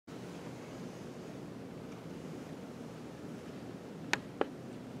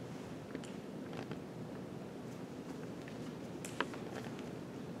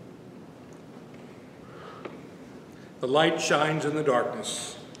The light shines in the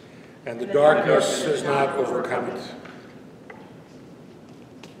darkness, and the darkness has not overcome it.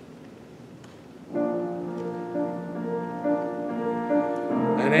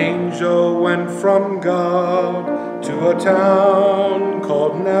 An angel went from God to a town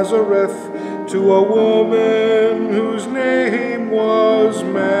called Nazareth, to a woman whose name was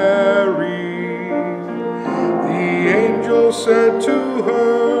Mary. The angel said to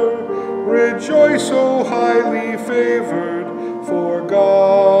her, "Rejoice, O highly favored, for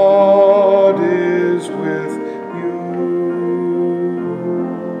God is with you.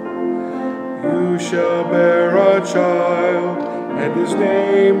 You shall bear a child, and his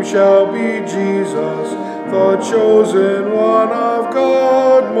name shall be Jesus, the chosen one of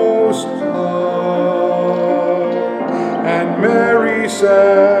God Most High." And Mary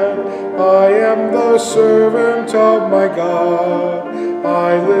said, "I am the servant of my God.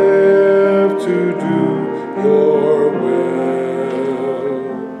 I live to do your will.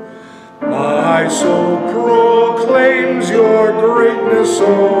 My soul proclaims your greatness,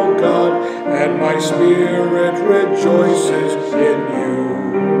 O God, and my spirit rejoices in you.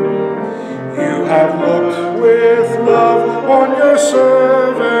 You have looked with love on your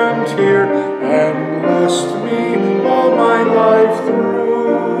servant here, and blessed me all my life through.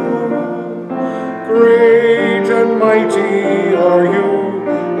 Great and mighty are you,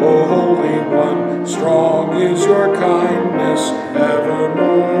 O Holy One, strong is your kindness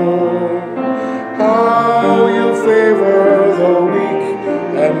evermore. How you favor the weak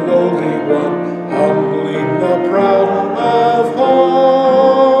and lowly one, humbling the proud of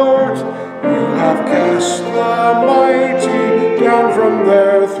heart. You have cast the mighty down from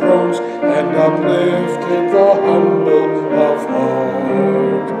their thrones, and uplifted the humble of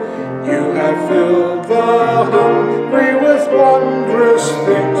heart. You have filled the hungry with wondrous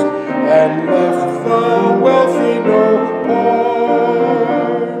things, and left the wealthy no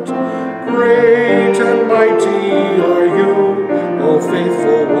part. Great and mighty are you, O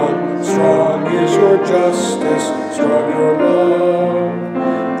faithful one, strong is your justice, strong your love.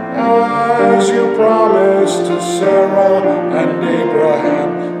 As you promised to Sarah and Abraham,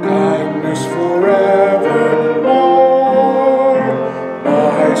 kindness forevermore.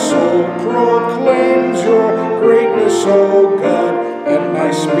 My soul proclaims your greatness, O God, and my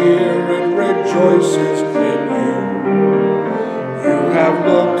spirit rejoices in you. You have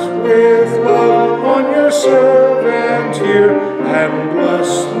looked with love on your servant here, and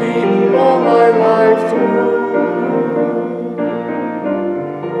blessed me all my life through.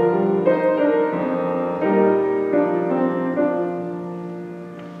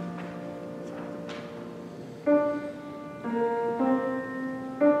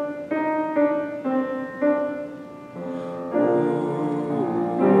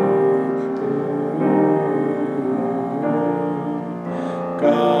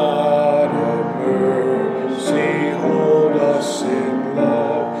 God of mercy, hold us in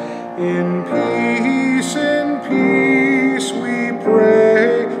love. In peace we pray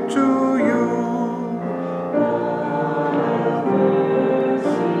to you.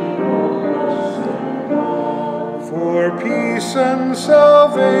 For peace and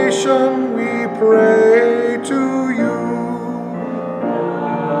salvation we pray to you.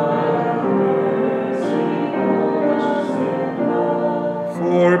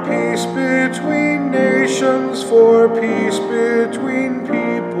 For peace between nations, for peace between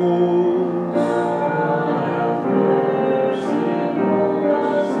peoples.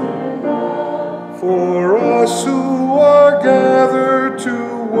 For us who are gathered to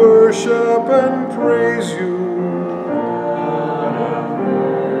worship and praise you.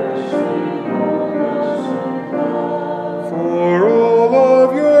 For all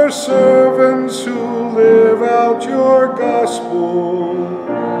of your servants who live out your gospel.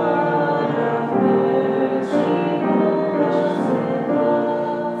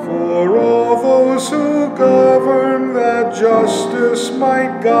 For all those who govern, that justice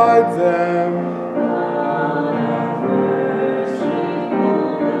might guide them.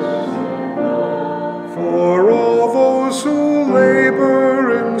 For all those who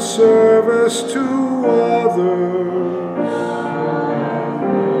labor in service to others.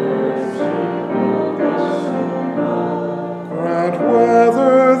 Grant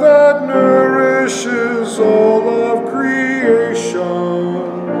weather that nourishes all of creation.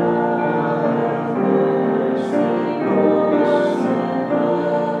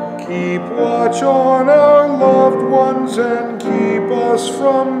 Keep watch on our loved ones and keep us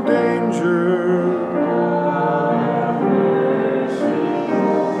from danger.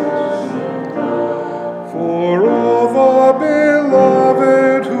 For all the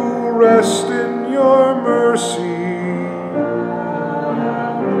beloved who rest in your mercy.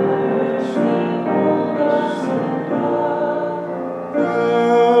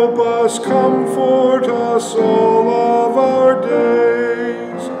 us, comfort us all of our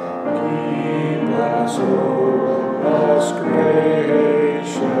days. Keep us, O most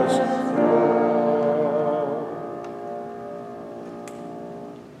gracious God.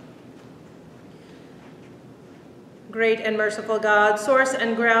 Great and merciful God, source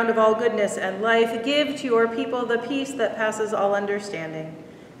and ground of all goodness and life, give to your people the peace that passes all understanding,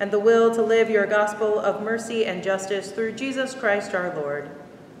 and the will to live your gospel of mercy and justice through Jesus Christ our Lord.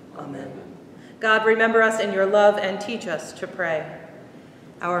 Amen. God, remember us in your love and teach us to pray.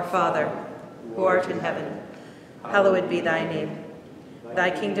 Our Father, who art in heaven, hallowed be thy name.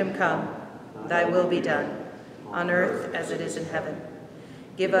 Thy kingdom come, thy will be done, on earth as it is in heaven.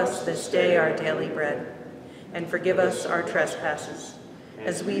 Give us this day our daily bread, and forgive us our trespasses,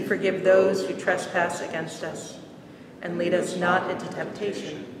 as we forgive those who trespass against us. And lead us not into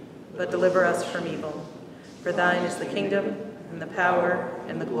temptation, but deliver us from evil. For thine is the kingdom, and the power,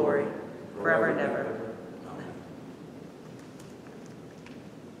 and the glory, forever and ever.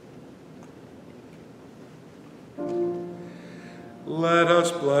 Amen. Let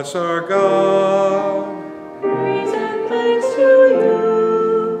us bless our God. Praise and thanks to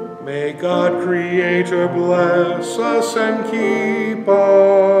you. May God Creator bless us and keep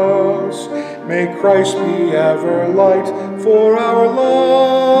us. May Christ be ever light for our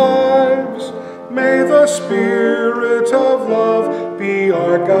lives. May the Spirit of love be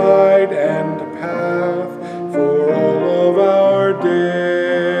our guide and path.